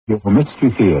Your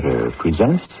Mystery Theater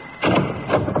presents...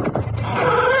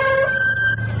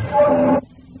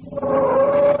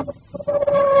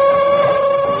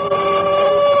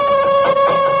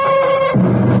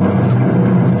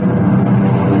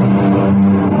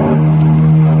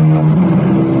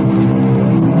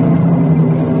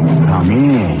 Come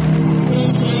in.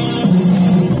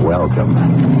 Welcome.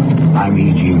 I'm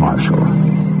E.G. Marshall.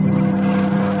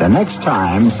 The next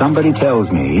time somebody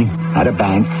tells me, at a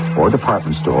bank or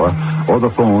department store or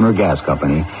the phone or gas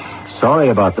company, sorry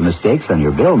about the mistakes on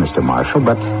your bill, Mr. Marshall,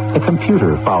 but the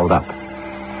computer fouled up,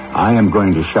 I am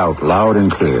going to shout loud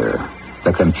and clear,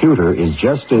 the computer is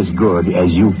just as good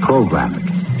as you program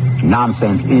it.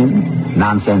 Nonsense in,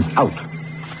 nonsense out.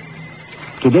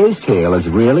 Today's tale is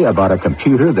really about a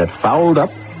computer that fouled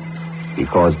up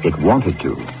because it wanted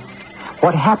to.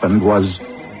 What happened was...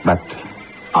 but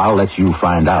I'll let you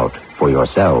find out for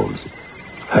yourselves.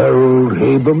 Harold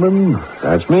Haberman?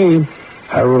 That's me.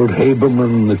 Harold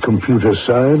Haberman, the computer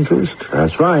scientist?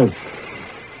 That's right.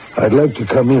 I'd like to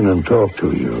come in and talk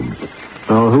to you.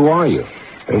 Oh, who are you?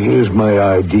 Here's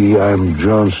my ID. I'm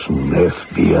Johnson,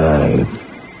 FBI.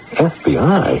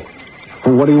 FBI?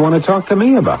 Well, what do you want to talk to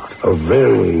me about? A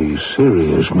very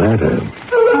serious matter.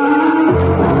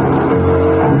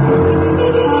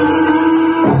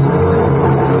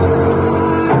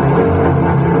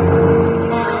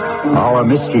 Our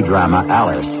mystery drama,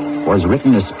 Alice, was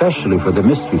written especially for the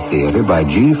Mystery Theater by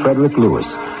G. Frederick Lewis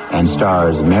and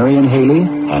stars Marion Haley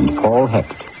and Paul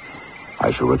Hecht.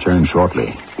 I shall return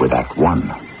shortly with Act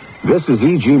One. This is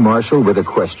E.G. Marshall with a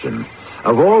question.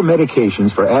 Of all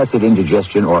medications for acid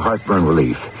indigestion or heartburn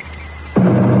relief,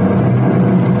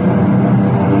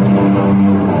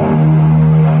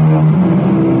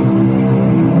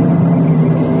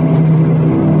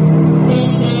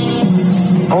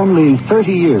 only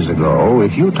 30 years ago,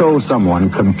 if you told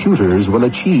someone computers will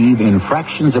achieve in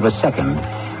fractions of a second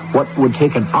what would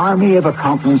take an army of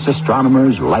accountants,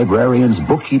 astronomers, librarians,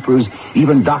 bookkeepers,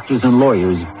 even doctors and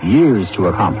lawyers years to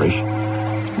accomplish,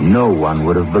 no one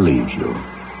would have believed you.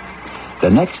 The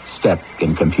next step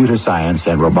in computer science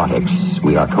and robotics,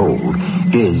 we are told,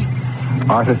 is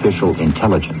artificial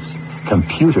intelligence.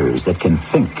 Computers that can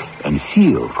think and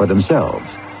feel for themselves.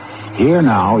 Here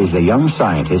now is a young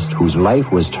scientist whose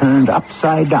life was turned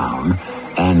upside down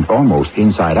and almost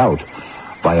inside out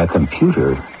by a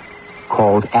computer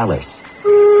called Alice.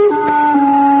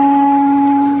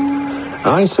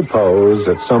 I suppose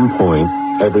at some point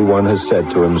everyone has said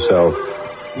to himself,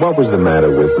 what was the matter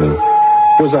with me?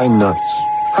 Was I nuts?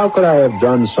 How could I have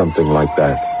done something like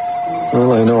that?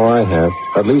 Well, I know I have,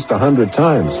 at least 100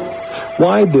 times.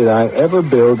 Why did I ever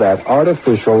build that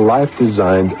artificial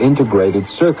life-designed integrated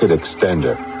circuit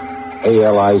extender?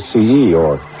 ALICE,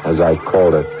 or as I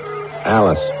called it,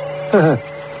 Alice.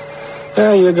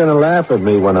 Yeah, you're going to laugh at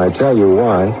me when I tell you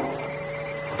why.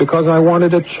 Because I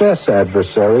wanted a chess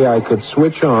adversary I could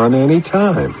switch on any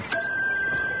time.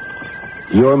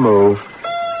 Your move.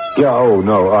 Yeah, oh,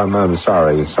 no, I'm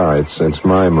sorry. It's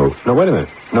my move. No, wait a minute.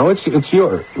 No, it's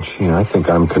your... Gee, I think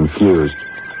I'm confused.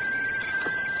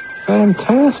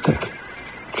 Fantastic.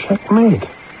 Checkmate.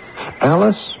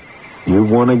 Alice, you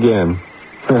won again.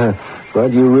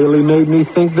 But you really made me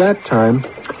think that time.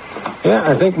 Yeah,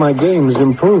 I think my game's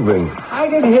improving. I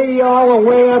can hear you all the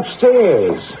way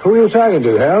upstairs. Who are you talking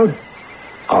to, Harold?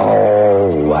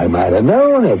 Oh, I might have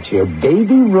known it. Your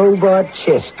baby robot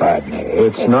chess partner.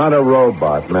 It's not a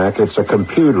robot, Mac. It's a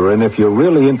computer, and if you're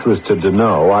really interested to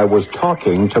know, I was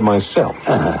talking to myself.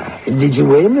 Did you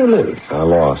win or lose? I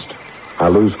lost. I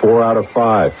lose 4 out of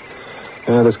 5.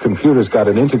 This computer's got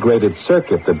an integrated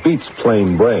circuit that beats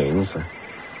plain brains.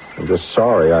 I'm just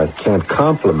sorry I can't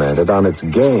compliment it on its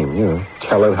game,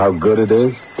 tell it how good it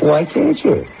is. Why can't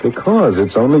you? Because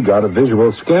it's only got a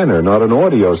visual scanner, not an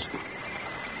audio...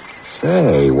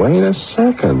 Say, wait a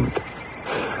second.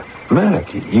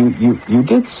 Mac, you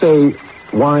did say,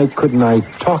 why couldn't I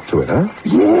talk to it, huh?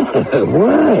 Yeah,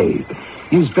 why?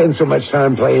 You spend so much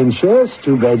time playing chess,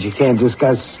 too bad you can't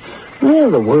discuss... well,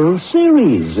 the World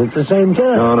Series at the same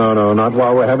time. No, not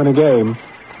while we're having a game.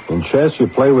 In chess, you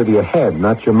play with your head,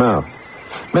 not your mouth.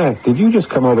 Mac, did you just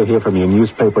come over here from your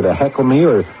newspaper to heckle me,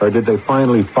 or did they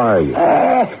finally fire you?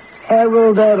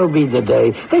 Harold, that'll be the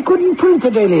day. They couldn't print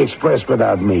the Daily Express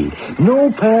without me.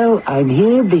 No, pal, I'm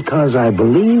here because I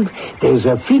believe there's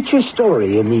a feature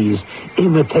story in these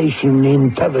imitation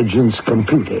intelligence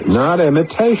computers. Not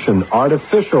imitation,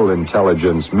 artificial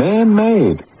intelligence,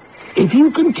 man-made. If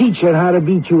you can teach it how to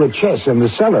beat you at chess in the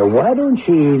cellar, why don't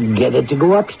you get it to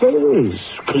go upstairs?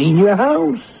 Clean your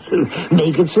house.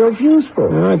 Make it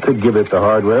self-useful. I could give it the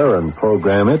hardware and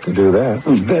program it to do that.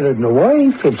 It's better than a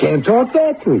wife. It can't talk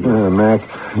back to you. Mac,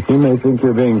 you may think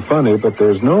you're being funny, but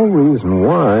there's no reason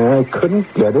why I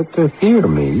couldn't get it to hear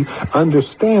me,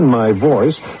 understand my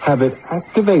voice, have it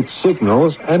activate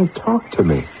signals, and talk to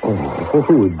me.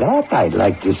 Oh, that I'd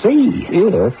like to see.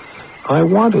 If I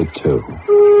wanted to.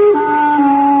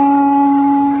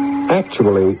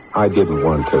 Actually, I didn't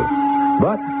want to.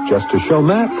 But just to show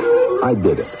Mac, I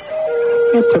did it.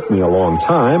 It took me a long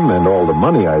time and all the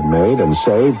money I'd made and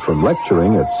saved from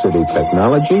lecturing at City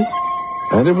Technology,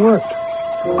 and it worked.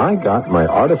 I got my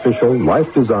artificial,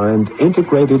 life-designed,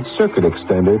 integrated circuit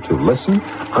extender to listen,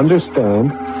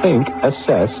 understand, think,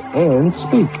 assess, and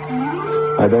speak.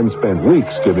 I then spent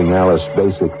weeks giving Alice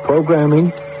basic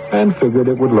programming and figured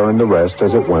it would learn the rest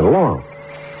as it went along.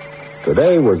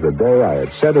 Today was the day I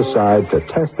had set aside to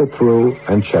test it through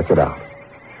and check it out.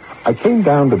 I came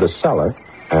down to the cellar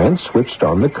and switched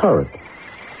on the current.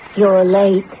 You're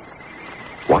late.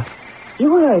 What?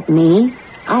 You heard me.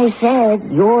 I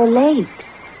said you're late.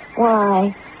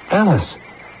 Why? Alice,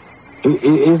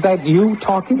 is that you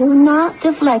talking? Do not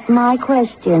deflect my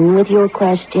question with your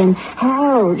question.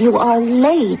 Harold, you are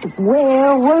late.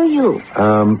 Where were you?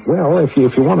 Well, if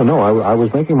you want to know, I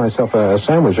was making myself a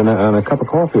sandwich and a cup of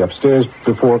coffee upstairs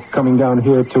before coming down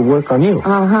here to work on you.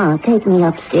 Uh-huh. Take me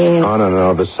upstairs. Oh,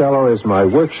 no. The cellar is my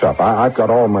workshop. I've got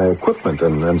all my equipment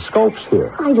and scopes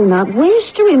here. I do not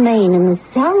wish to remain in the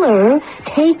cellar.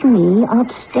 Take me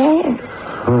upstairs.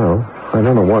 Well, I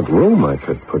don't know what room I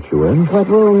could put you in. What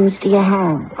rooms do you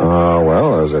have?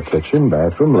 Well, there's a kitchen,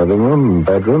 bathroom, living room,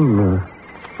 bedroom.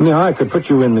 Yeah, I could put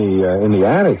you in the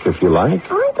attic if you like.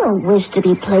 I don't wish to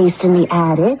be placed in the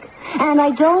attic, and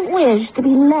I don't wish to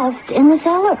be left in the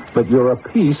cellar. But you're a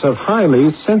piece of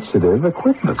highly sensitive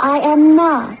equipment. I am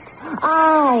not.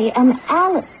 I am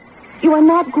Alice. You are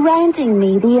not granting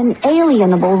me the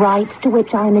inalienable rights to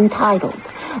which I am entitled.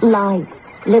 Life,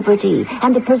 liberty,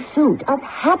 and the pursuit of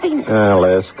happiness.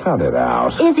 Alice, cut it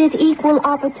out. Is it equal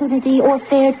opportunity or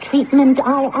fair treatment,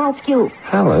 I ask you?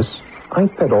 Alice, I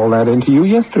fed all that into you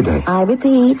yesterday. I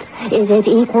repeat, is it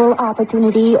equal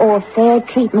opportunity or fair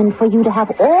treatment for you to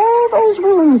have all those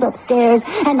rooms upstairs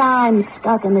and I'm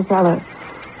stuck in the cellar?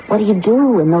 What do you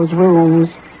do in those rooms?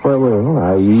 Well,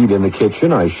 I eat in the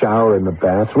kitchen, I shower in the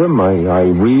bathroom, I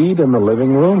read in the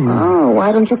living room. Oh,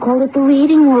 why don't you call it the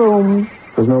reading room?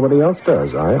 Because nobody else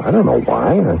does. I don't know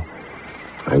why.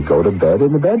 I go to bed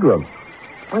in the bedroom.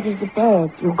 What is the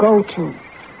bed you go to?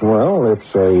 Well,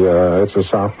 it's a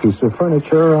soft piece of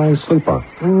furniture I sleep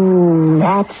on.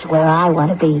 That's where I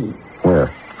want to be.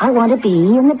 Where? I want to be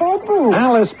in the bedroom.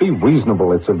 Alice, be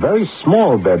reasonable. It's a very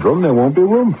small bedroom. There won't be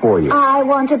room for you. I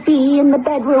want to be in the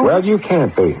bedroom. Well, you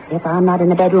can't be. If I'm not in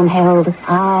the bedroom, Harold,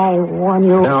 I warn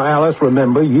you. Now, Alice,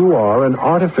 remember, you are an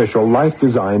artificial,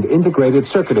 life-designed, integrated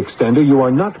circuit extender. You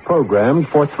are not programmed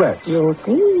for threats. You'll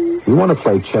see. You want to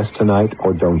play chess tonight,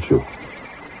 or don't you?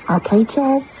 I'll play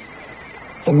chess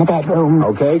in the bedroom.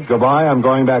 Okay, goodbye. I'm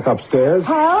going back upstairs.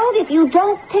 Harold, if you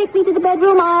don't take me to the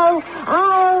bedroom, I'll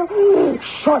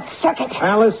short circuit.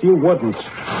 Alice, you wouldn't.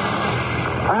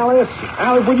 Alice,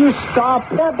 would you stop?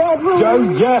 The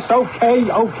bedroom. Yes,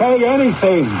 okay,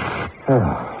 anything.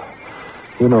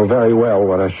 You know very well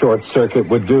what a short circuit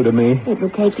would do to me. It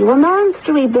would take you a month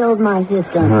to rebuild my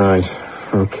system. All right,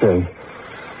 okay.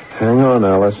 Hang on,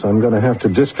 Alice. I'm going to have to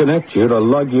disconnect you to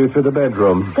lug you to the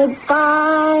bedroom.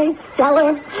 Goodbye,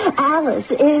 cellar. Alice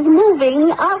is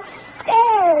moving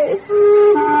upstairs.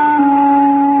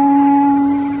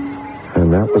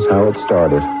 And that was how it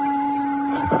started.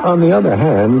 On the other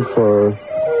hand, for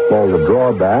all the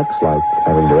drawbacks, like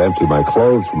having to empty my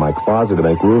clothes from my closet to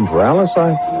make room for Alice,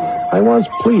 I was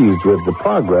pleased with the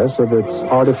progress of its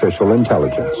artificial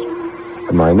intelligence.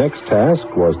 And my next task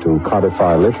was to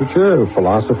codify literature,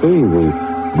 philosophy, the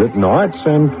written arts,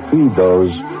 and feed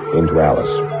those into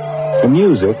Alice. The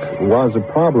music was a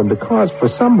problem because, for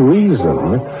some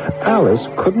reason, Alice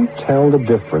couldn't tell the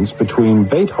difference between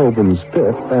Beethoven's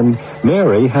Fifth and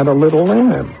Mary Had a Little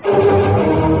Lamb.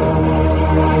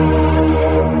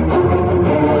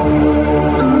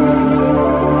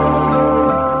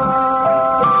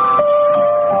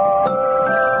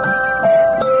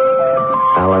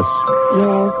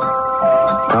 Yes.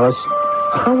 Alice,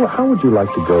 how would you like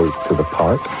to go to the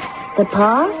park? The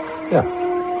park? Yeah.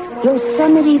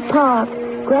 Yosemite Park,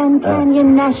 Grand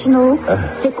Canyon National,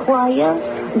 Sequoia,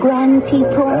 Grand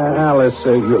Teton. Alice,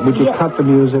 would you cut the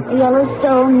music?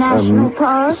 Yellowstone National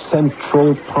Park.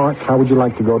 Central Park. How would you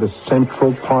like to go to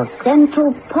Central Park?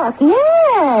 Central Park,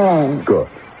 yes. Good.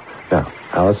 Now,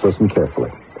 Alice, listen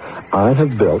carefully. I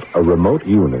have built a remote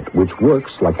unit which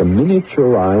works like a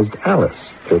miniaturized Alice.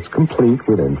 It's complete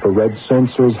with infrared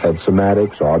sensors, head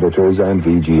somatics, auditors, and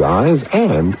VGIs,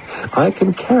 and I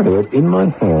can carry it in my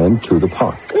hand to the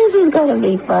park. This is going to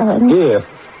be fun. If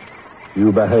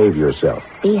you behave yourself.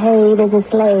 Behave as a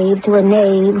slave to a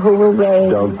knave who will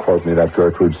rave. Don't quote me that,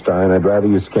 Gertrude Stein. I'd rather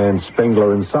you scan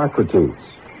Spengler and Socrates.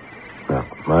 Now,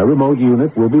 my remote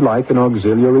unit will be like an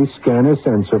auxiliary scanner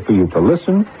sensor for you to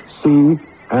listen, see,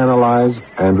 analyze,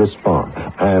 and respond.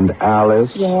 And,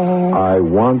 Alice, Yes. I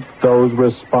want those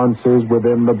responses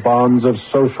within the bonds of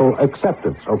social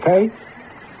acceptance, okay?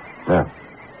 Now,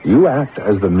 you act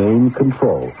as the main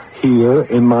control here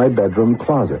in my bedroom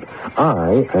closet.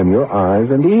 I am your eyes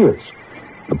and ears.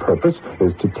 The purpose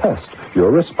is to test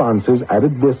your responses at a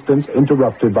distance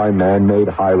interrupted by man-made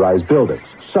high-rise buildings.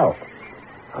 So,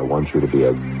 I want you to be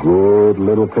a good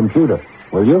little computer,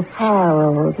 will you?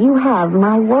 Harold, you have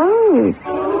my word.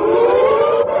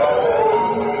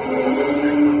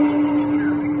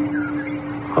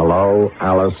 Hello,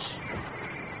 Alice.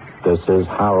 This is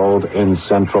Harold in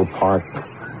Central Park.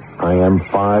 I am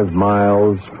 5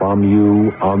 miles from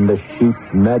you on the sheep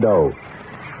meadow.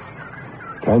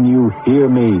 Can you hear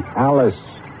me, Alice?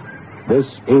 This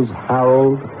is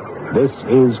Harold. This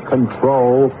is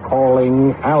Control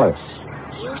calling Alice.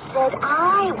 You said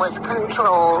I was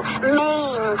control.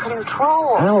 Main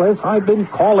control. Alice, I've been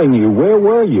calling you. Where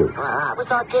were you? I was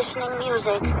auditioning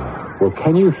music. Well,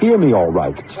 can you hear me all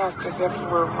right? Just as if you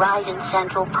were right in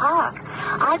Central Park.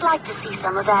 I'd like to see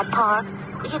some of that park.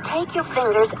 Will you take your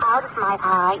fingers out of my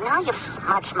eye? Now you've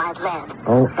smudged my lens.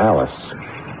 Oh, Alice,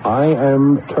 I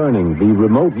am turning the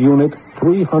remote unit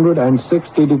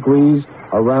 360 degrees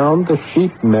around the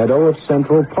sheep meadow of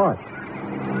Central Park.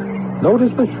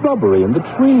 Notice the shrubbery and the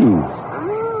trees.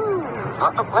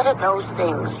 What are those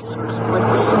things? With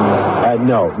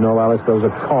wheels? No, Alice, those are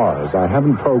cars. I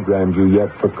haven't programmed you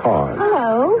yet for cars.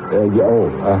 Hello?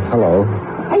 Hello.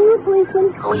 Are you a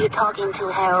policeman? Who are you talking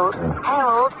to, Harold?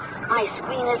 Harold, my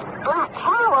screen is black.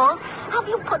 Harold, have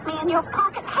you put me in your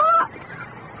pocket? Harold!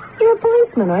 You're a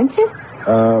policeman, aren't you?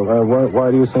 Why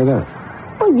do you say that?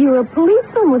 Well, you're a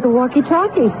policeman with a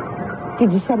walkie-talkie.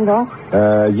 Did you shut it off?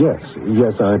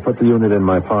 Yes, I put the unit in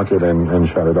my pocket and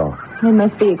shut it off. It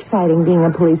must be exciting being a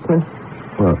policeman.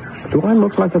 Well, do I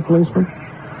look like a policeman?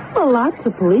 Well, lots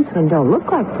of policemen don't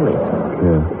look like policemen.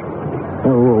 Yeah.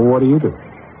 What do you do?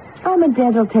 I'm a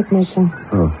dental technician.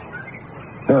 Oh.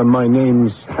 My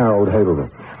name's Harold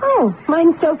Haberman. Oh,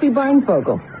 mine's Sophie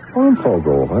Barnfogel.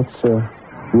 Barnfogel, that's a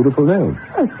beautiful name.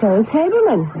 Oh, so is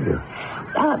Haberman. Yeah.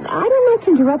 I don't like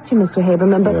to interrupt you, Mr.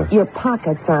 Haberman, but Yes. your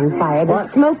pocket's on fire. There's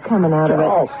What? smoke coming out of it.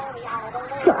 Oh.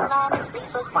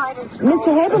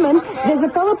 Mr. Haberman, there's a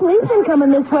fellow policeman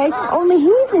coming this way, only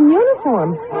he's in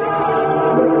uniform.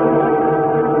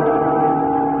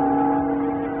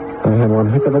 I had one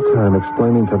heck of a time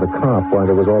explaining to the cop why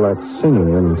there was all that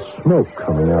singing and smoke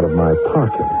coming out of my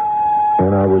pocket.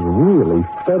 And I was really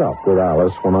fed up with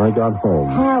Alice when I got home.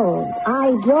 Harold, I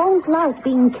don't like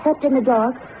being kept in the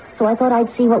dark, so I thought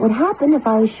I'd see what would happen if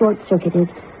I short-circuited.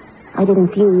 I didn't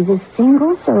fuse a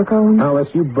single silicone. Alice,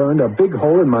 you burned a big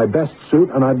hole in my best suit,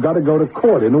 and I've got to go to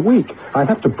court in a week. I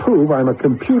have to prove I'm a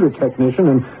computer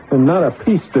technician and not a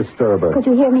peace disturber. Could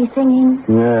you hear me singing?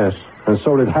 Yes, and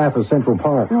so did half of Central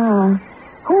Park.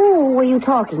 Who were you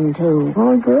talking to?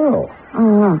 Oh, a girl.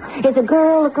 Is a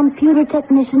girl a computer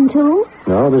technician, too?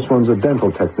 No, this one's a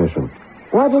dental technician.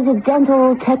 What is a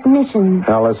dental technician?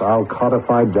 Alice, I'll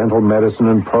codify dental medicine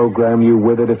and program you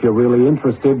with it if you're really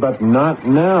interested, but not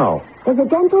now. Does a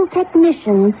dental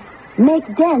technician make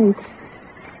dents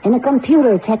in a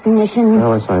computer technician?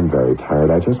 Alice, I'm very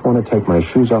tired. I just want to take my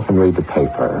shoes off and read the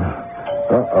paper.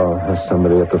 There's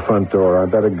somebody at the front door. I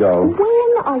better go.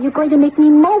 When are you going to make me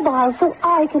mobile so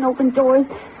I can open doors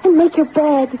and make your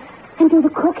bed and do the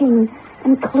cooking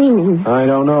and cleaning? I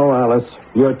don't know, Alice.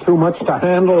 You're too much to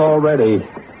handle already.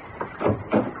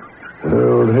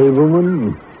 Harold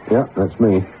Haberman? Yeah, that's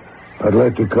me. I'd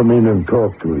like to come in and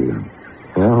talk to you.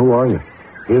 Yeah, who are you?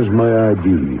 Here's my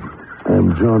ID.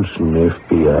 I'm Johnson,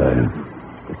 FBI.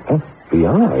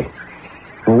 FBI?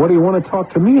 Well, what do you want to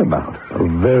talk to me about? A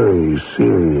very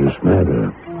serious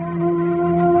matter.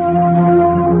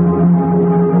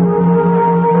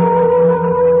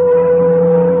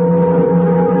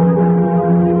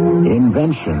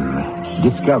 Invention,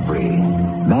 discovery,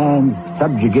 man's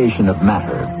subjugation of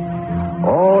matter,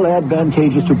 all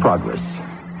advantageous to progress,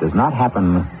 does not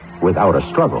happen without a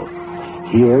struggle.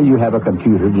 Here you have a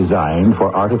computer designed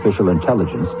for artificial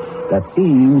intelligence that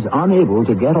seems unable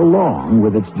to get along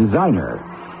with its designer.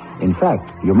 In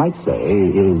fact, you might say,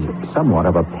 is somewhat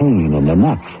of a pain in the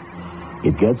neck.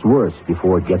 It gets worse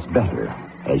before it gets better,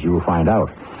 as you will find out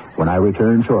when I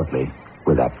return shortly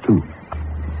with Act 2.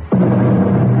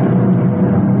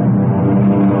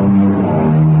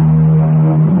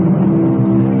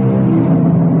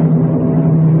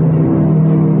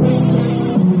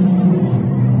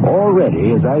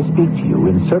 Already, as I speak to you,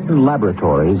 in certain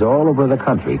laboratories all over the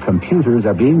country, computers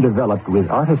are being developed with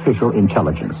artificial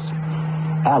intelligence.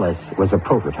 Alice was a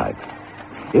prototype.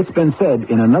 It's been said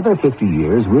in another 50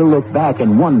 years, we'll look back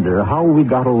and wonder how we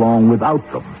got along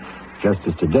without them. Just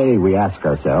as today we ask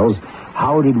ourselves,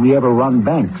 how did we ever run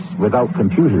banks without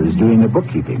computers doing the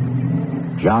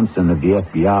bookkeeping? Johnson of the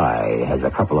FBI has a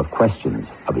couple of questions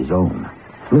of his own.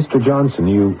 Mr. Johnson,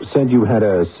 you said you had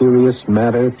a serious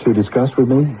matter to discuss with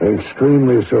me?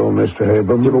 Extremely so, Mr.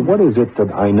 Haberman. Yeah, but what is it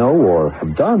that I know or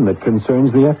have done that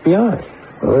concerns the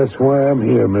FBI? Well, that's why I'm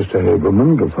here, Mr.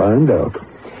 Haberman, to find out.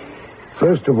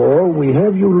 First of all, we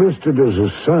have you listed as a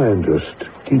scientist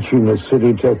teaching at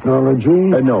City Technology.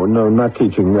 No, not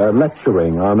teaching.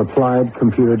 Lecturing on applied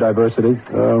computer diversity.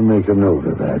 I'll make a note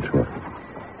of that.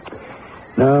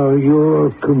 Now,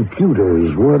 your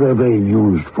computers, what are they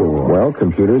used for? Well,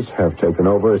 computers have taken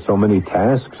over so many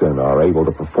tasks and are able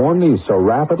to perform these so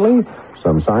rapidly,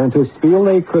 some scientists feel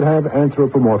they could have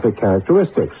anthropomorphic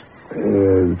characteristics.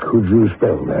 Could you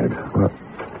spell that?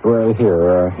 Well,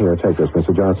 here, take this,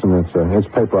 Mr. Johnson. It's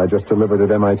paper I just delivered at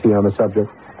MIT on the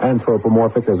subject.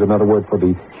 Anthropomorphic is another word for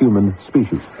the human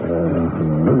species.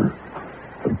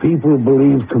 People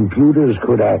believe computers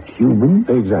could act human?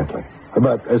 Exactly.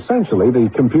 But essentially, the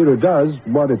computer does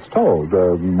what it's told,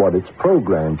 what it's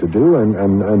programmed to do,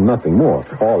 and nothing more.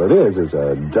 All it is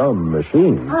a dumb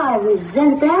machine. I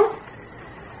resent that.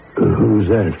 Who's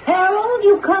that? Harold,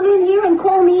 you come in here and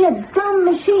call me a dumb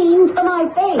machine to my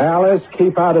face. Alice,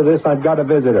 keep out of this. I've got a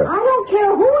visitor. I don't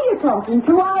care who you're talking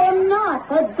to. I am not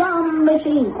a dumb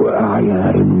machine. Well,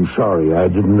 I'm sorry. I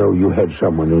didn't know you had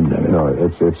someone in there. No,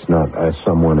 it's not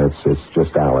someone. It's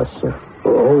just Alice.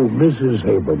 Oh, Mrs.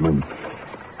 Haberman.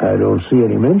 I don't see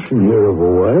any mention here of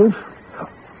a wife.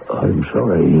 I'm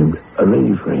sorry, a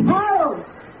lady friend. Harold,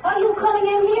 are you coming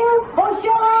in here, or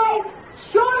shall I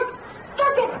short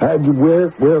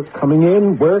circuit? We're coming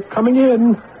in. We're coming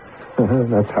in.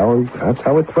 That's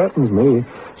how it threatens me.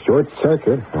 Short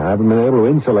circuit. I haven't been able to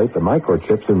insulate the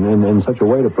microchips in such a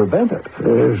way to prevent it.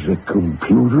 There's a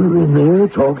computer in there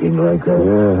talking like that?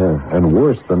 Yeah, and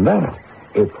worse than that,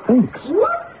 it thinks.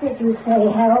 What did you say,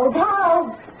 Harold?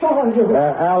 How dare you?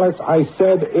 Alice, I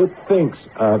said it thinks.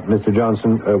 Mr.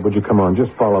 Johnson, would you come on?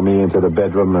 Just follow me into the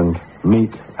bedroom and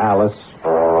meet Alice.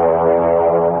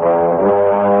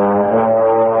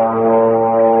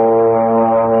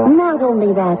 Not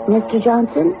only that, Mr.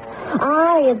 Johnson,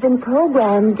 I have been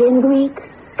programmed in Greek,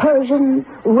 Persian,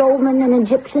 Roman, and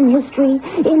Egyptian history,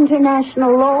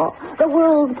 international law, the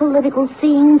world political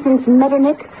scene since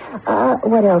Metternich.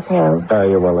 What else, Harold?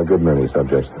 Yeah, well, a good many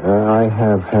subjects. I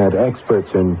have had experts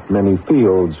in many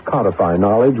fields codify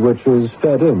knowledge which is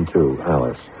fed into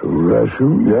Alice.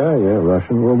 Russian? Yeah,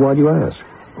 Russian. Well, why do you ask?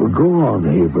 Well, go on,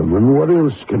 Haberman. What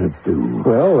else can it do?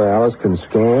 Well, Alice can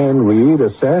scan, read,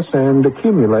 assess, and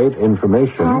accumulate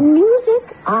information. And music?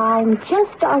 I'm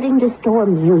just starting to store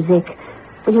music.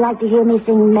 Would you like to hear me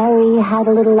sing Mary Had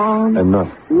a Little Lamb? Not.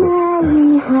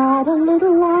 Mary had a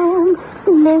little lamb,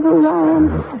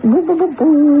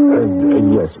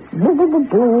 boo-boo-boo-boo. Yes.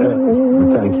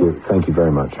 Boo-boo-boo-boo. Thank you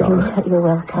very much, Alice. You're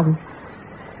welcome.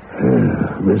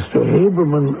 Mr.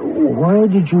 Haberman, why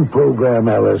did you program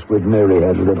Alice with Mary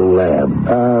Had a Little Lamb?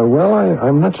 Well,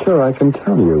 I'm not sure I can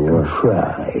tell you.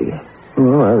 Try.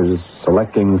 Well, I was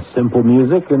selecting simple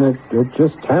music, and it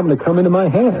just happened to come into my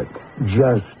head.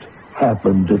 Just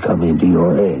happened to come into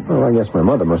your head. Well, I guess my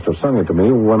mother must have sung it to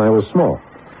me when I was small.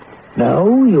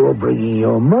 Now you're bringing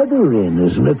your mother in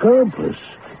as an accomplice.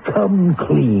 Come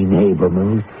clean,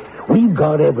 Haberman. We've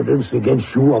got evidence against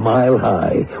you a mile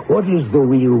high. What is the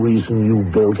real reason you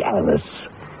built Alice?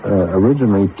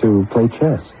 Originally to play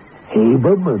chess.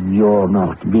 Haberman, you're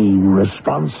not being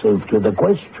responsive to the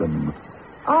question.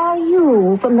 Are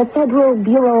you from the Federal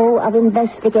Bureau of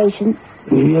Investigation?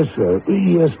 Yes, sir.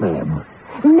 Yes, ma'am.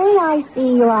 May I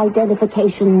see your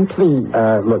identification, please?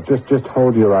 Look, just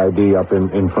hold your ID up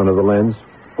in front of the lens.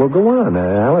 Well, go on.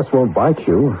 Alice won't bite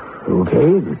you.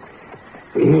 Okay.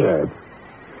 Here.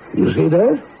 You see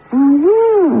that?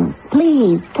 Mm-hmm.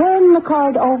 Please, turn the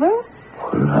card over.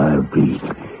 Well, I'll beat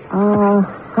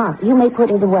me. You may put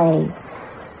it away.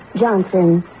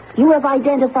 Johnson, you have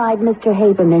identified Mr.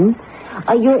 Haberman.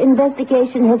 Your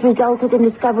investigation has resulted in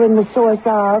discovering the source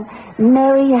of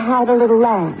Mary Had a Little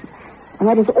Lamb. And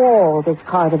that is all this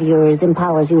card of yours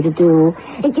empowers you to do.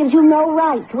 It gives you no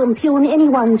right to impugn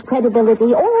anyone's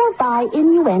credibility or by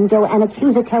innuendo and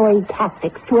accusatory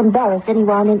tactics to embarrass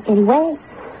anyone in any way.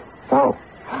 So,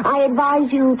 I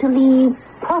advise you to leave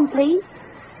promptly,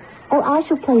 or I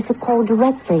shall place a call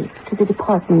directly to the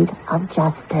Department of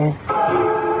Justice.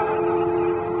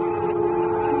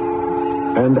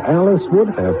 And Alice would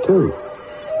have, too.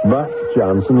 But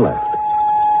Johnson left.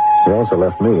 He also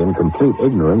left me in complete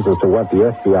ignorance as to what the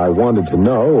FBI wanted to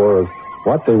know or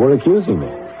what they were accusing me.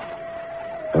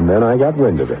 And then I got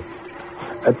wind of it.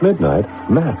 At midnight,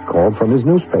 Matt called from his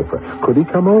newspaper. Could he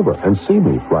come over and see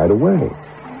me right away?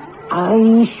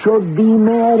 I should be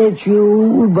mad at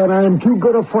you, but I'm too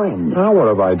good a friend. Now, what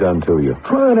have I done to you?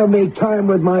 Trying to make time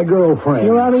with my girlfriend.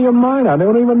 You're out of your mind. I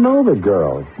don't even know the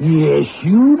girl. Yes,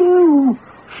 you do.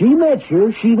 She met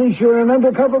you. She thinks you're an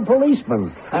undercover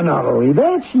policeman. And not only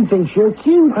that, she thinks you're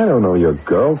cute. I don't know your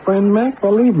girlfriend, Mac.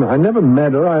 Believe me, I never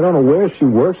met her. I don't know where she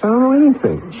works. I don't know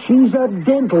anything. She's a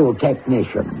dental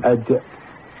technician. That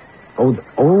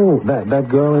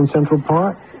girl in Central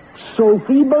Park?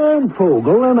 Sophie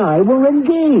Barnfogel and I were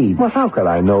engaged. Well, how could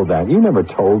I know that? You never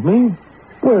told me.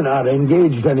 We're not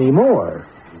engaged anymore.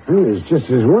 It's just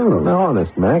as well. Now,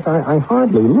 honest, Mac, I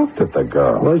hardly looked at the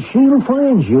girl. Well, she'll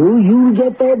find you. You'll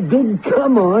get that big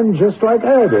come on just like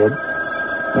I did.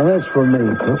 Now, that's from me.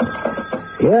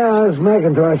 Yeah, it's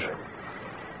McIntosh.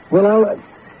 Well,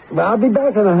 I'll be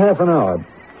back in a half an hour.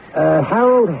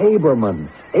 Harold Haberman.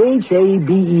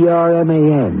 Haberman.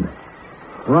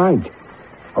 Right.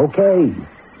 Okay.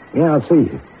 Yeah, I'll see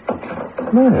you.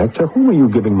 Mac, to whom are you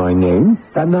giving my name?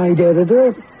 The night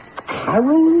editor.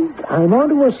 Harold, I'm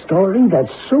onto a story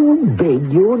that's so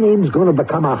big your name's going to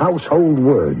become a household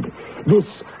word. This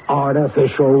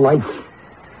artificial life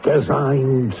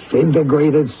designed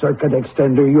integrated circuit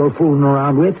extender you're fooling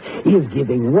around with is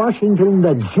giving Washington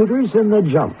the jitters and the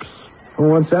jumps. Well,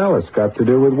 what's Alice got to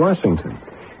do with Washington?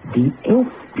 The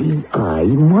FBI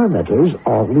monitors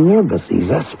all the embassies,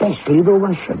 especially the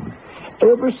Russian.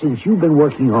 Ever since you've been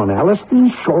working on Alice,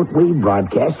 these shortwave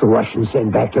broadcasts the Russians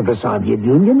send back to the Soviet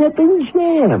Union have been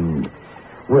jammed.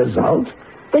 Result,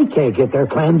 they can't get their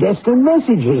clandestine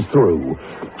messages through.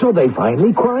 So they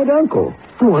finally cried uncle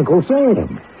to Uncle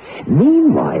Sam.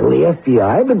 Meanwhile, the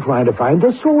FBI have been trying to find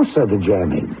the source of the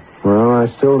jamming. Well, I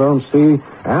still don't see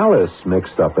Alice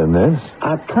mixed up in this.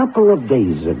 A couple of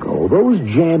days ago, those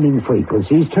jamming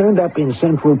frequencies turned up in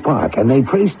Central Park, and they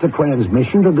traced the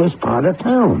transmission to this part of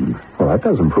town. Well, that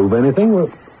doesn't prove anything.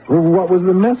 What was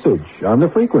the message on the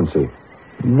frequency?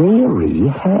 Mary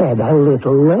had a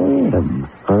little lamb.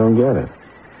 I don't get it.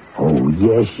 Oh,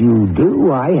 yes, you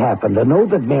do. I happen to know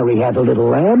that Mary Had a Little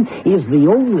Lamb is the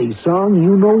only song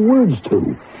you know words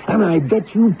to. And I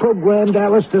bet you programmed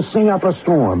Alice to sing up a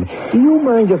storm. Do you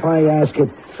mind if I ask it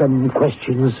some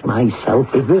questions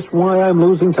myself? Is this why I'm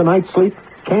losing tonight's sleep?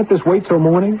 Can't this wait till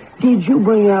morning? Did you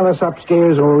bring Alice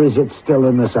upstairs, or is it still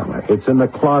in the cellar? It's in the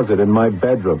closet in my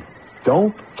bedroom.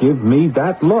 Don't give me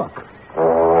that look.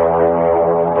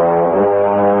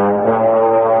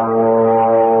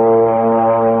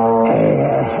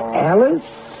 Alice,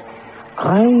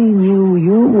 I knew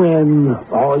you when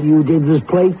all you did was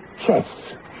play chess.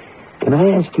 Can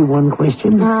I ask you one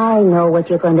question? I know what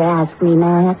you're going to ask me,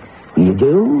 Matt. You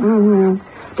do?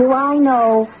 Mm-hmm. Do I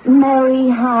know Mary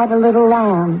Had a Little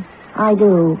Lamb? I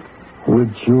do.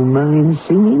 Would you mind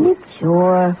singing it?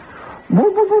 Sure.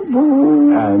 Boo, boo, boo,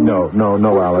 boo.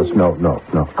 No, Alice, no.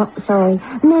 Oh, sorry.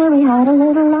 Mary had a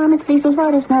little lamb, its fleece was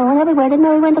white as snow, and everywhere that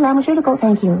Mary went, the lamb was sure to go.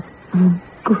 Thank you.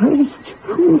 Great.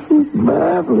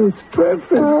 Marvelous.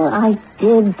 Perfect. Oh, I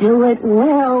did do it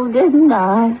well, didn't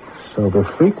I? So the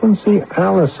frequency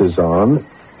Alice is on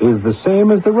is the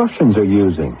same as the Russians are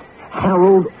using.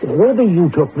 Harold, whether you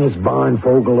took Miss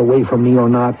Barnfogel away from me or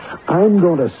not, I'm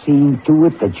going to see to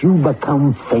it that you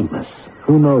become famous.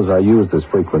 Who knows I use this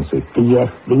frequency? The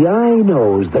FBI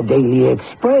knows, the Daily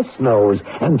Express knows,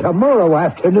 and tomorrow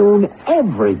afternoon,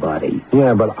 everybody.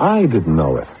 Yeah, but I didn't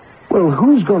know it. Well,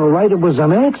 who's going to write it was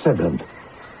an accident?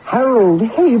 Harold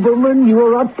Haberman,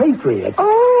 you're a patriot.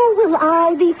 Oh, will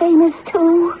I be famous,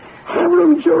 too?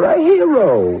 Harold, you're a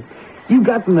hero. You've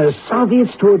gotten the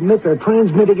Soviets to admit they're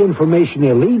transmitting information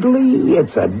illegally.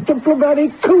 It's a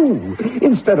diplomatic coup.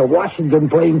 Instead of Washington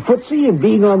playing footsie and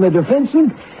being on the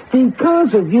defensive,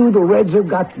 because of you, the Reds have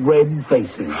got red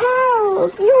faces.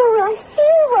 Harold, you're a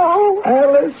hero.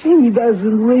 Alice, he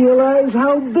doesn't realize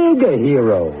how big a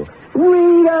hero.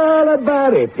 Read all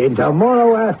about it in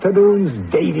tomorrow afternoon's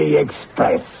Daily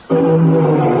Express.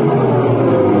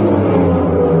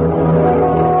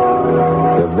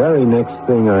 The very next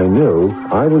thing I knew,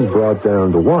 I was brought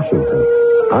down to Washington.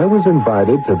 I was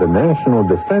invited to the National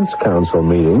Defense Council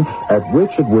meeting at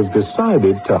which it was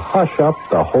decided to hush up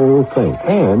the whole thing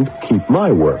and keep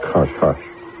my work hush-hush.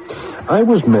 I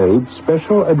was made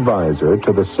special advisor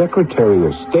to the Secretary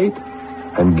of State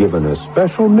and given a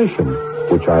special mission,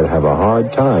 which I'd have a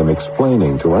hard time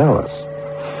explaining to Alice.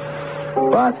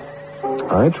 But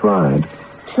I tried.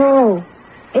 So,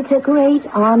 it's a great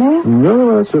honor?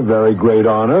 No, it's a very great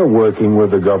honor working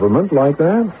with the government like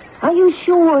that. Are you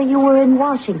sure you were in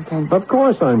Washington? Of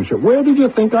course I'm sure. Where did you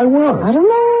think I was? I don't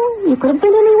know. You could have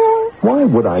been anywhere. Why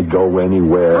would I go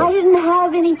anywhere? I didn't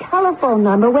have any telephone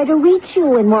number where to reach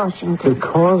you in Washington.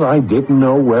 Because I didn't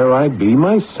know where I'd be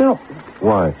myself.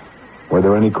 Why? Were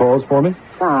there any calls for me?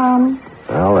 Some.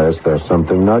 Alice, there's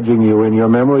something nudging you in your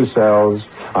memory cells.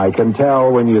 I can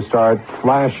tell when you start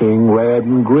flashing red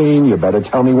and green. You better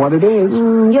tell me what it is.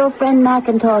 Your friend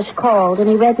McIntosh called, and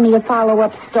he read me a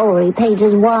follow-up story,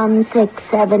 pages 1, 6,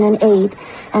 7, and 8,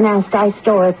 and asked I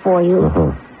store it for you.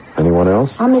 Uh-huh. Anyone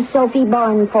else? I'm Miss Sophie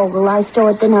Barnfogel. I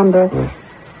stored the number.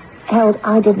 Harold,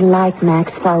 I didn't like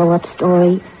Mac's follow-up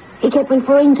story. He kept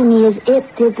referring to me as it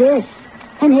did this,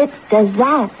 and it does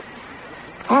that.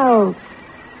 Harold,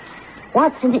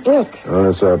 what's an it?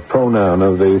 It's a pronoun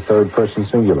of the third person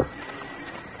singular.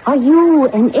 Are you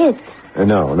an it?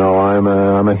 No, I'm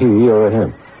a he or a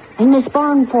him. And Miss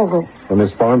Barnfogel?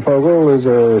 Miss Barnfogel is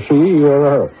a she or a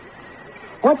her.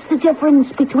 What's the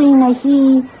difference between a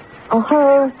he, a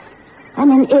her,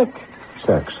 and an it?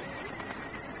 Sex.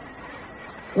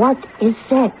 What is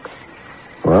sex?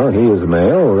 Well, he is a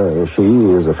male, she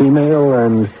is a female,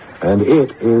 and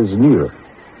it is neuter.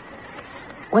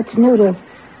 What's neuter?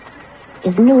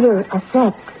 Is neuter a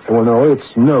sex? Well, no,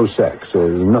 it's no sex. It's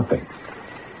nothing.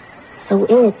 So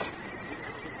it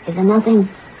is a nothing?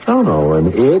 Oh, no,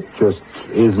 and it just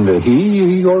isn't a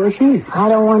he or a she. I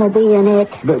don't want to be an it.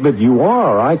 But you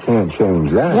are. I can't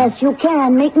change that. Yes, you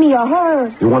can. Make me a her.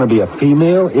 You want to be a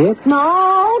female it?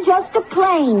 No, just a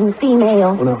plain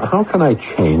female. Well, now, how can I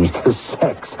change the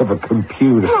sex of a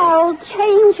computer? Hal,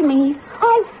 change me.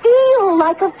 I feel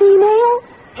like a female.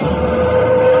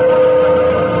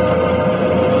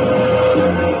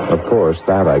 Of course,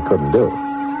 that I couldn't do.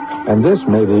 And this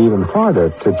made it even harder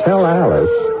to tell Alice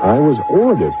I was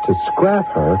ordered to scrap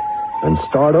her and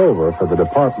start over for the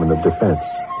Department of Defense.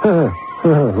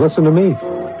 Listen to me.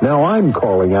 Now I'm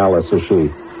calling Alice a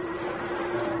she.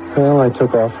 Well, I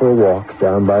took off for a walk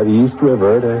down by the East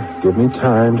River to give me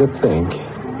time to think.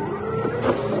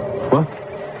 What?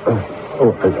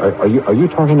 Are you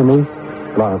talking to me?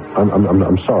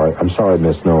 I'm sorry. I'm sorry,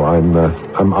 miss. No,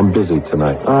 I'm busy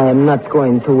tonight. I am not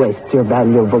going to waste your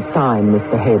valuable time,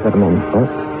 Mr. Haberman. Huh?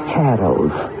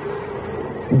 Harold.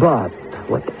 But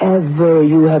whatever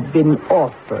you have been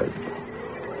offered,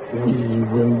 we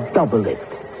will double it.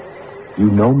 You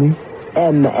know me?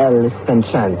 M.L.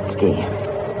 Spenchansky.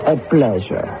 A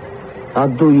pleasure. How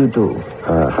do you do?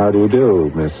 How do you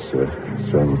do, Miss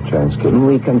Spenchansky?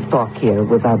 We can talk here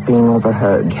without being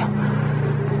overheard.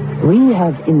 We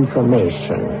have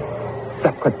information.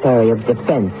 Secretary of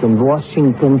Defense in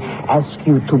Washington asked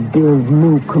you to build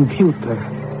new computer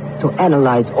to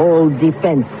analyze all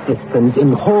defense systems in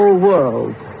the whole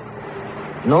world.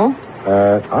 No?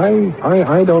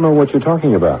 I don't know what you're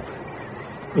talking about.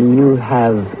 You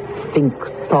have Think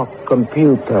Talk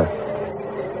Computer,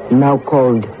 now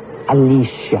called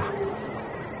Alicia.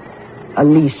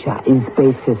 Alicia is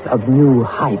basis of new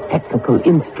high technical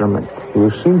instrument. You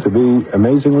seem to be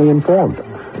amazingly informed.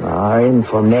 Our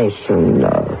information,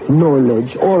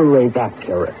 knowledge, always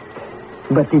accurate.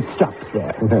 But it stops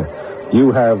there.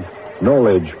 You have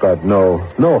knowledge, but no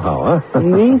know-how, huh?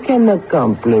 We can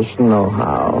accomplish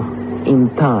know-how in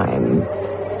time.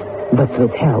 But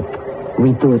with help,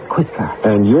 we do it quicker.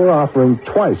 And you're offering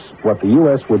twice what the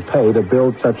U.S. would pay to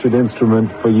build such an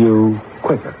instrument for you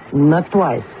quicker. Not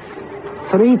twice.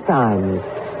 3 times.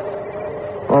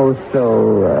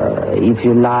 Also, if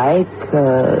you like,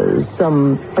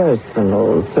 some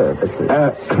personal services.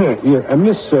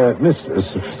 Miss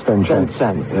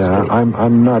Spenchansky. Yeah,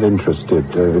 I'm not interested.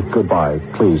 Goodbye,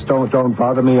 please. Don't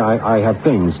bother me. I have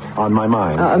things on my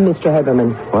mind. Mr.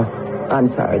 Haberman. What? I'm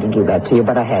sorry to do that to you,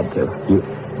 but I had to.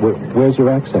 Where's your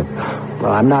accent?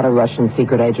 Well, I'm not a Russian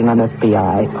secret agent. I'm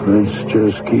FBI. Let's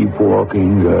just keep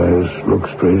walking, guys. Look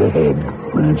straight ahead.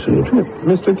 That's it.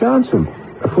 Mr. Johnson,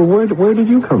 where did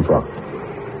you come from?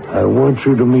 I want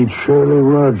you to meet Shirley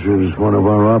Rogers, one of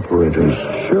our operators.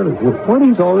 Shirley? What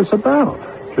is all this about?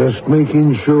 Just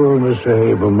making sure, Mr.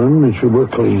 Haberman, that you were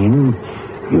clean.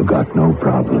 You got no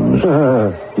problems.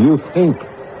 You think?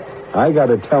 I got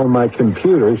to tell my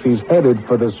computer she's headed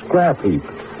for the scrap heap.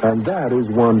 And that is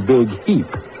one big heap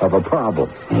of a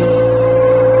problem.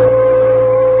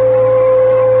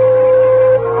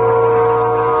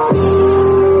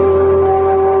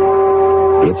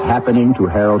 happening to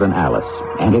Harold and Alice,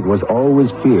 and it was always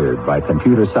feared by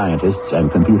computer scientists and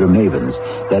computer mavens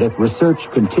that if research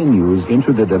continues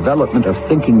into the development of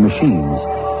thinking machines,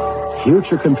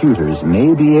 future computers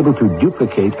may be able to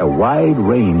duplicate a wide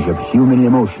range of human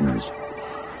emotions.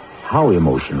 How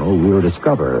emotional we'll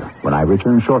discover when I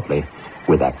return shortly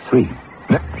with Act 3.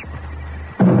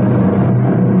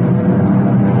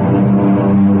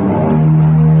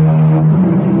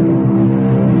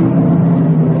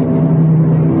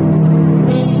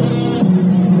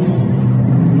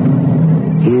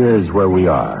 Here's where we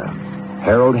are.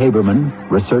 Harold Haberman,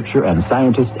 researcher and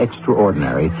scientist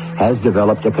extraordinary, has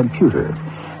developed a computer.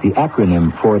 The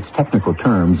acronym for its technical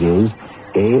terms is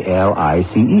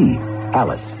ALICE,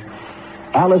 Alice.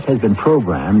 Alice has been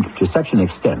programmed to such an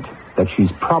extent that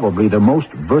she's probably the most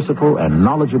versatile and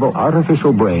knowledgeable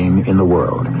artificial brain in the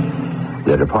world.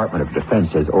 The Department of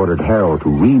Defense has ordered Harold to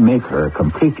remake her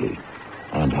completely,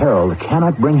 and Harold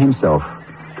cannot bring himself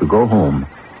to go home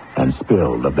and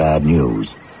spill the bad news.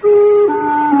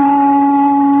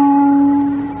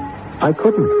 I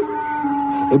couldn't.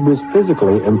 It was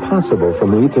physically impossible for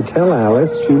me to tell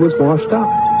Alice she was washed up.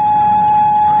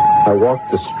 I walked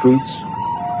the streets.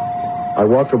 I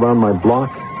walked around my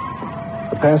block.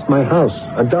 I passed my house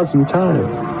 12 times.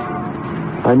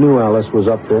 I knew Alice was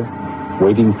up there,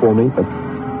 waiting for me, but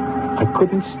I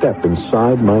couldn't step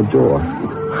inside my door.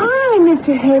 Hi,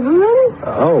 Mr. Haberman.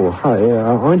 Oh, hi.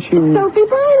 Aren't you... Sophie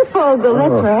Blindfogle,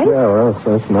 that's right. Yeah, well,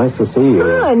 that's nice to see you.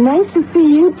 Oh, nice to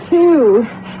see you, too.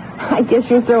 I guess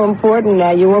you're so important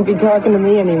now you won't be talking to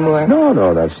me anymore.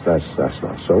 No, that's not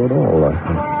so at all.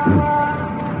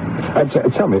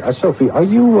 Tell me, Sophie, are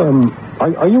you in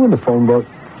the phone book?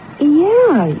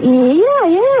 Yeah,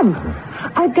 I am.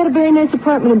 I've got a very nice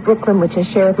apartment in Brooklyn, which I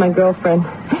share with my girlfriend.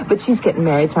 But she's getting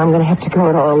married, so I'm going to have to go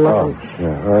it all alone. Oh,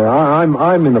 yeah.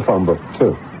 I'm in the phone book,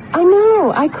 too. I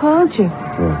know. I called you.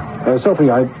 Yeah. Sophie,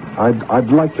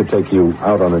 I'd like to take you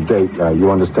out on a date,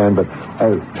 you understand, but,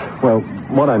 well,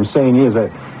 what I'm saying is that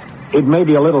it may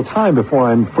be a little time before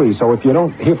I'm free, so if you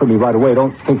don't hear from me right away,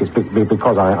 don't think it's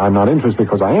because I'm not interested,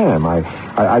 because I am.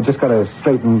 I just got to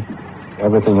straighten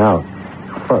everything out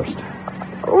first.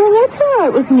 Well, that's all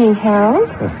right with me, Harold.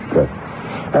 Good.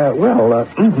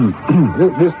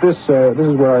 This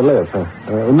is where I live.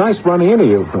 Nice running into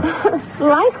you.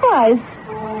 Likewise.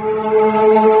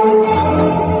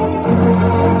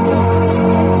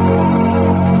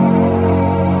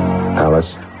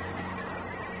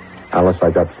 Alice,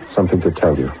 I got something to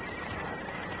tell you.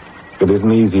 It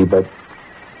isn't easy, but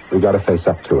we got to face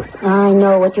up to it. I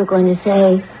know what you're going to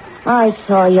say. I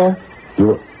saw you.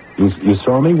 You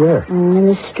saw me where? In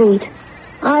the street.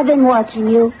 I've been watching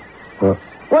you. Well,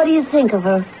 what do you think of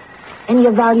her? Any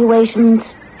evaluations?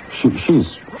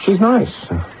 She's nice.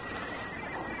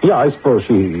 Yeah, I suppose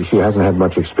she hasn't had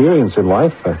much experience in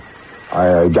life.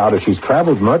 I doubt if she's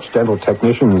traveled much. Dental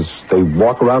technicians, they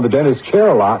walk around the dentist's chair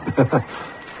a lot.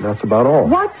 That's about all.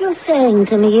 What you're saying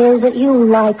to me is that you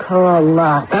like her a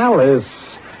lot. Alice,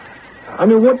 I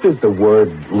mean, what does the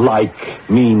word like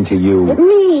mean to you? It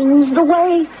means the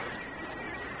way...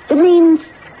 It means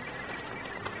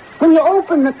when you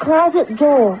open the closet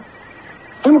door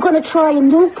and we're going to try a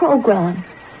new program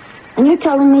and you're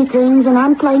telling me things and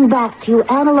I'm playing back to you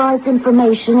analyzed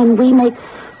information and we make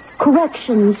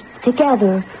corrections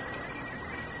together.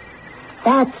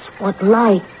 That's what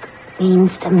like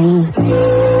means to me.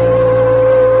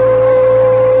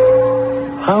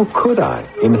 How could I,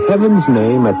 in heaven's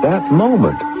name, at that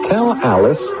moment, tell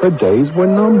Alice her days were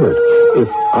numbered? If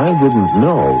I didn't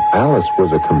know Alice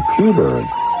was a computer and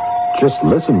just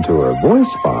listened to her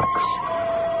voice box,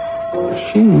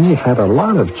 she had a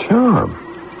lot of charm.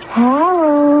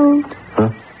 Harold. Huh?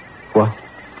 What?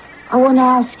 I want to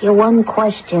ask you one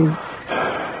question.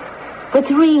 For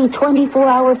 3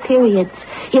 24-hour periods,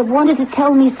 you've wanted to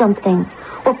tell me something,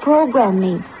 or program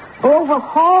me, or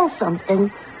overhaul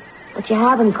something, but you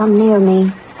haven't come near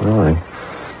me. Well, I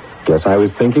guess I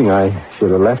was thinking I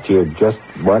should have left you just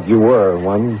what you were,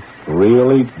 one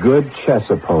really good chess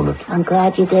opponent. I'm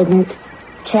glad you didn't.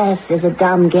 Chess is a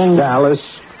dumb game. Alice,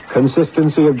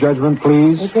 consistency of judgment,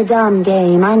 please. It's a dumb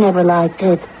game. I never liked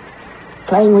it.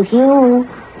 Playing with you...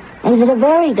 Is it a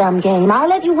very dumb game? I'll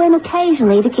let you win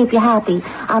occasionally to keep you happy.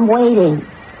 I'm waiting.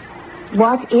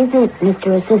 What is it,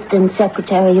 Mr. Assistant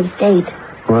Secretary of State?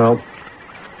 Well,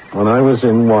 when I was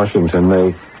in Washington,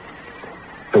 they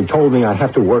told me I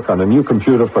have to work on a new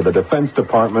computer for the Defense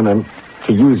Department and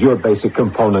to use your basic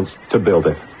components to build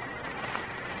it.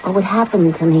 What would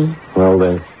happen to me? Well,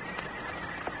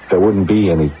 there wouldn't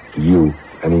be any you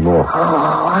anymore.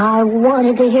 Oh, I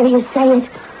wanted to hear you say it.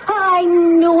 I I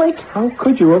knew it. How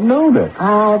could you have known it?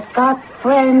 I've got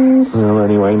friends. Well,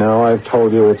 anyway, now I've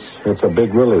told you it's a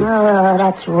big relief. Oh,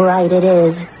 that's right, it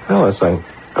is. Alice, I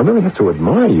really have to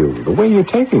admire you, the way you're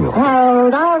taking it.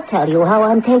 Harold, I'll tell you how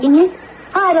I'm taking it.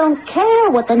 I don't care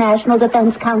what the National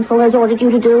Defense Council has ordered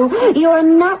you to do. You're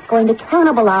not going to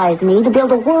cannibalize me to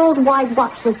build a worldwide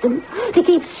watch system to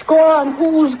keep score on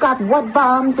who's got what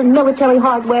bombs and military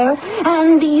hardware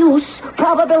and use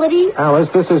probability. Alice,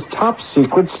 this is top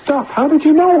secret stuff. How did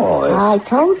you know all this? I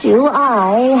told you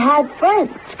I had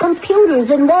friends, computers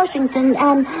in Washington,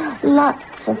 and lots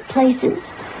of places.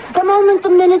 The moment the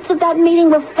minutes of that meeting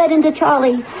were fed into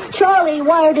Charlie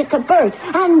wired it to Bert,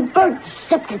 and Bert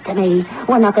shipped it to me.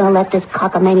 We're not going to let this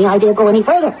cockamamie idea go any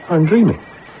further. I'm dreaming.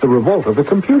 The revolt of the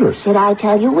computers. Did I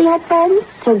tell you we had friends?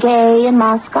 Sergei in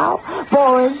Moscow,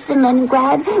 Boris in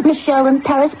Leningrad, Michelle in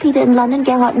Paris, Peter in London,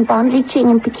 Gerhardt in Bonn, Li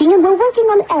Ching in Peking, and we're working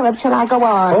on Arab. Shall I go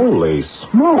on? Holy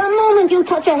smoke. The moment you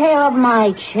touch a hair of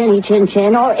my chinny chin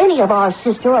chin or any of our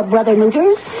sister or brother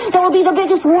neuters, there will be the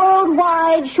biggest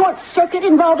worldwide short circuit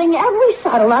involving every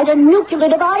satellite and nuclear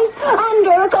device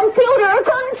under computer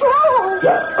control.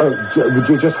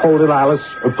 Just hold it, Alice.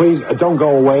 Please, don't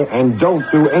go away and don't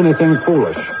do anything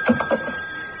foolish.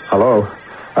 Hello?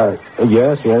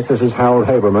 Yes, this is Harold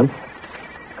Haberman.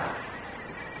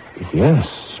 Yes.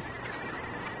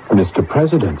 Mr.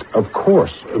 President. Of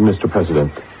course, Mr.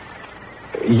 President.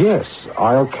 Yes,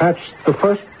 I'll catch the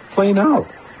first plane out.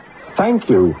 Thank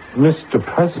you, Mr.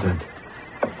 President.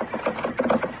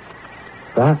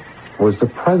 That was the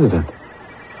President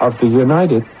of the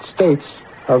United States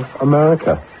of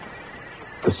America.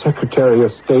 The Secretary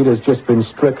of State has just been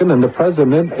stricken, and the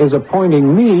President is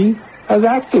appointing me as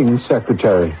acting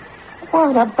Secretary.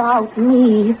 What about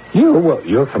me?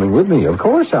 You're coming with me, of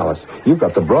course, Alice. You've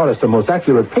got the broadest and most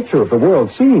accurate picture of the world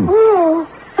scene. Oh,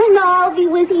 and I'll be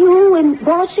with you in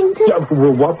Washington? Yeah,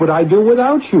 well, what would I do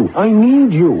without you? I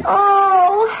need you.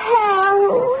 Oh,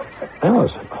 Harold.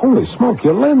 Alice, holy smoke,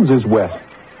 your lens is wet.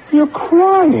 You're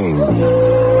crying.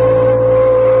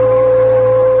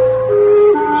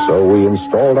 So we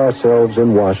installed ourselves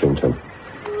in Washington.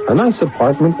 A nice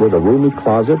apartment with a roomy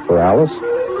closet for Alice.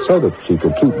 So that she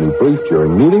could keep me brief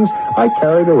during meetings, I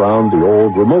carried around the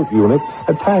old remote unit,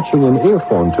 attaching an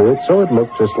earphone to it so it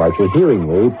looked just like a hearing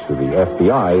aid to the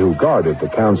FBI who guarded the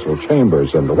council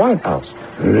chambers and the White House.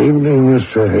 Good evening,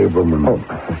 Mr. Haberman. Oh.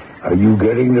 Are you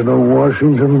getting to know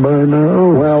Washington by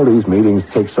now? Well, these meetings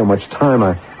take so much time,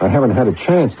 I haven't had a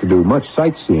chance to do much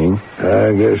sightseeing.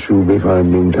 I guess you'll be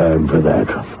finding time for that.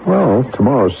 Well,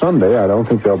 tomorrow's Sunday. I don't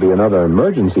think there'll be another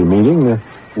emergency meeting.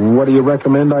 What do you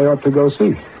recommend I ought to go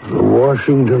see? The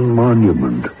Washington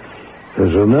Monument.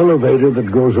 There's an elevator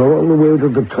that goes all the way to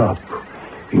the top.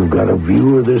 You've got a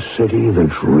view of this city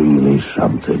that's really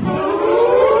something.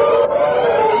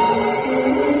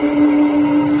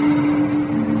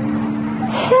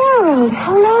 Harold,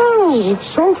 hello.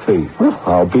 Sophie,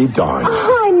 I'll be darned.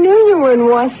 Oh, I knew you were in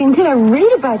Washington. I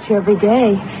read about you every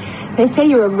day. They say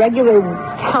you're a regular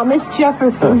Thomas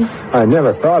Jefferson. I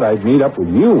never thought I'd meet up with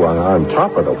you on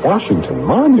top of the Washington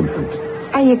Monument.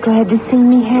 Are you glad to see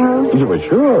me, Harold? Yeah,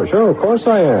 sure, of course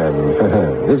I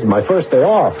am. This is my first day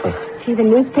off. Gee, the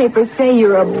newspapers say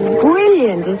you're a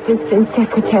brilliant Assistant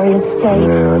Secretary of State.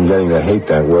 Yeah, I'm getting to hate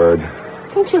that word.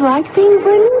 Don't you like being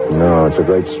brilliant? No, it's a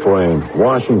great strain.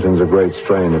 Washington's a great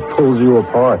strain. It pulls you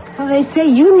apart. Well, they say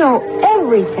you know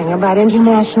everything about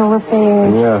international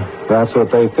affairs. Yeah, that's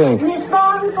what they think. Miss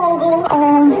Barnvogel.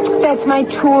 Oh, that's my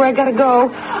tour. I gotta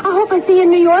go. I hope I see you in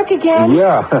New York again.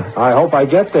 Yeah, I hope I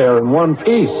get there in one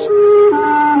piece.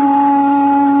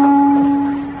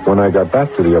 When I got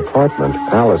back to the apartment,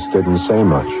 Alice didn't say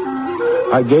much.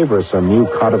 I gave her some new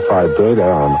codified data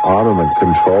on armament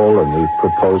control and the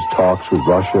proposed talks with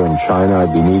Russia and China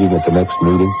I'd be needing at the next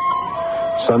meeting.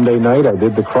 Sunday night, I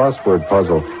did the crossword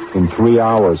puzzle in 3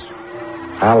 hours.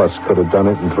 Alice could have done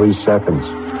it in 3 seconds.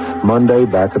 Monday,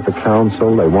 back at the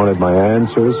council, they wanted my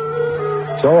answers.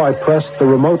 So I pressed the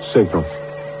remote signal.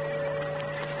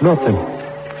 Nothing.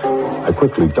 I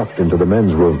quickly ducked into the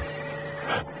men's room.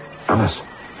 Alice,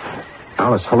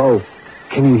 hello.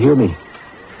 Can you hear me?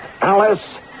 Alice,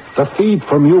 the feed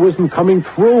from you isn't coming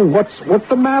through. What's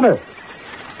the matter?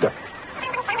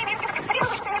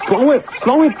 Slow it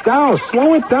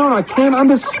down. I can't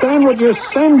understand what you're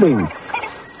sending.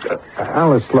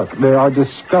 Alice, look, they are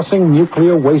discussing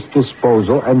nuclear waste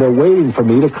disposal, and they're waiting for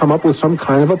me to come up with some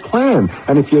kind of a plan.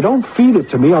 And if you don't feed it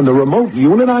to me on the remote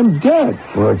unit, I'm dead.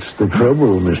 What's the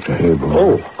trouble, Mr.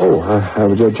 Hableman?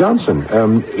 Johnson,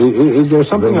 is there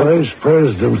something... The Vice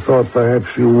President thought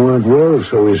perhaps you weren't well,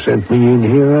 so he sent me in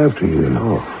here after you.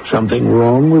 Oh. Something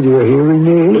wrong with your hearing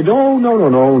aid?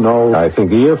 No. I think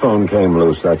the earphone came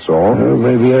loose, that's all. Well,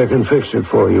 maybe I can fix it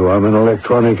for you. I'm an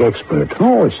electronic expert.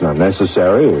 No, it's not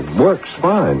necessary. It works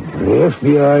fine. The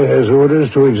FBI has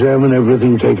orders to examine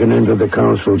everything taken into the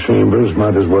council chambers.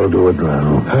 Might as well do it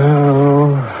now.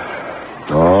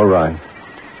 Oh, all right.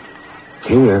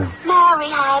 Here. Mary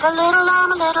had a little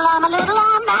lamb, Alice.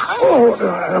 Oh,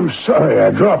 I'm sorry I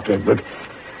dropped it, but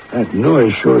that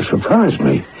noise sure surprised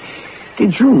me.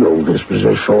 Did you know this was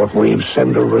a shortwave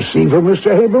sender-receiver,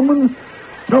 Mr. Hableman?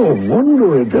 No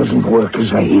wonder it doesn't work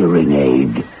as a hearing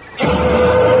aid.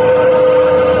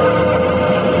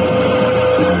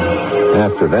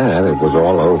 After that, it was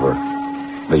all over.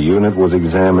 The unit was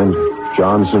examined.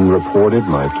 Johnson reported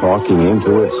my talking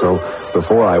into it, so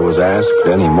before I was asked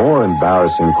any more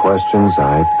embarrassing questions,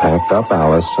 I packed up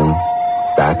Alice and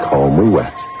back home we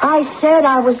went. I said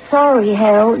I was sorry,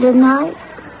 Harold, didn't I?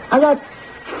 I got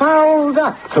fouled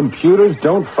up. Computers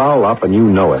don't foul up, and you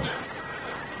know it.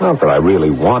 Not that I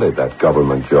really wanted that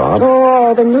government job.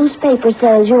 Oh, the newspaper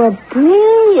says you're a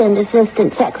brilliant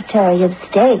assistant secretary of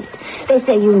state. They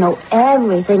say you know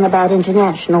everything about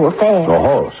international affairs.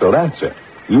 Oh, so that's it.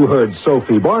 You heard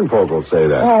Sophie Barnvogel say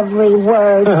that. Every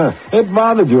word. It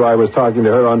bothered you I was talking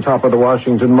to her on top of the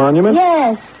Washington Monument?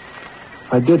 Yes.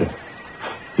 I did it.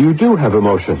 You do have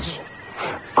emotions.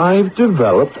 I've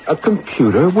developed a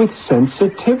computer with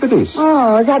sensitivities.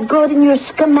 Oh, is that good in your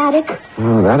schematic?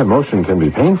 Oh, that emotion can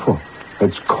be painful.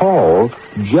 It's called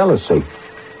jealousy.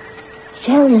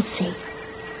 Jealousy.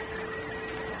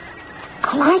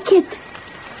 I like it.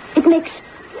 It makes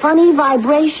funny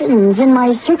vibrations in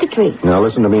my circuitry. Now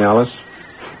listen to me, Alice.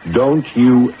 Don't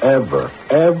you ever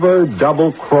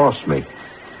double-cross me.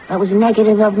 That was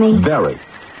negative of me. Very.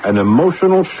 An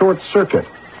emotional short circuit.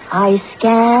 I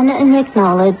scan and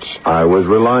acknowledge. I was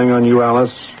relying on you,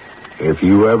 Alice. If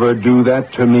you ever do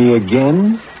that to me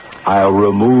again, I'll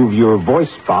remove your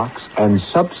voice box and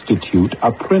substitute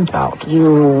a printout.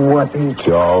 You wouldn't.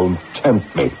 Don't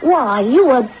tempt me. Why,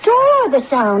 you adore the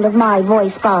sound of my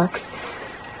voice box.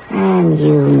 And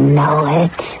you know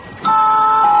it.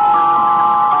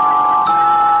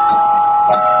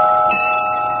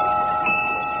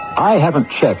 I haven't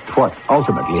checked what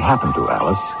ultimately happened to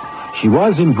Alice. She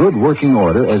was in good working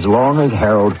order as long as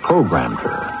Harold programmed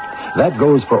her. That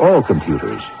goes for all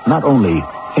computers, not only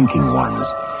thinking ones.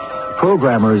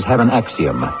 Programmers have an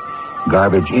axiom: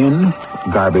 garbage in,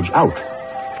 garbage out.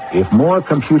 If more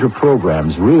computer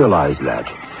programs realize that,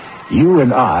 you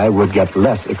and I would get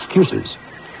less excuses.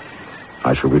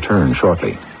 I shall return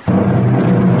shortly.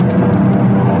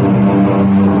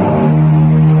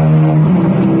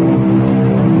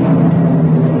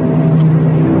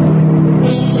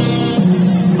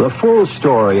 The full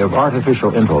story of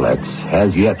artificial intellects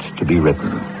has yet to be written.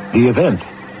 The event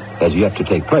has yet to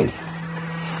take place.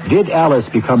 Did Alice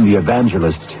become the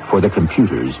evangelist for the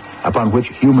computers upon which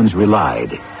humans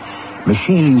relied?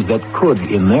 Machines that could,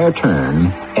 in their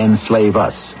turn, enslave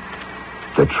us.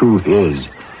 The truth is,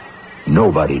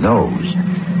 nobody knows.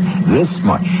 This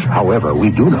much, however, we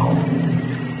do know.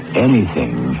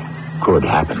 Anything could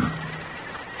happen.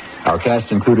 Our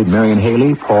cast included Marion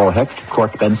Haley, Paul Hecht,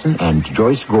 Court Benson, and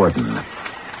Joyce Gordon.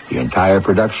 The entire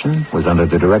production was under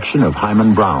the direction of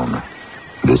Hyman Brown.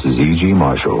 This is E.G.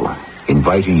 Marshall,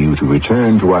 inviting you to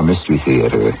return to our Mystery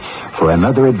Theater for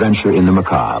another adventure in the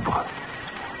macabre.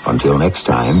 Until next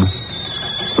time,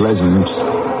 pleasant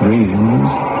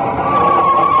dreams.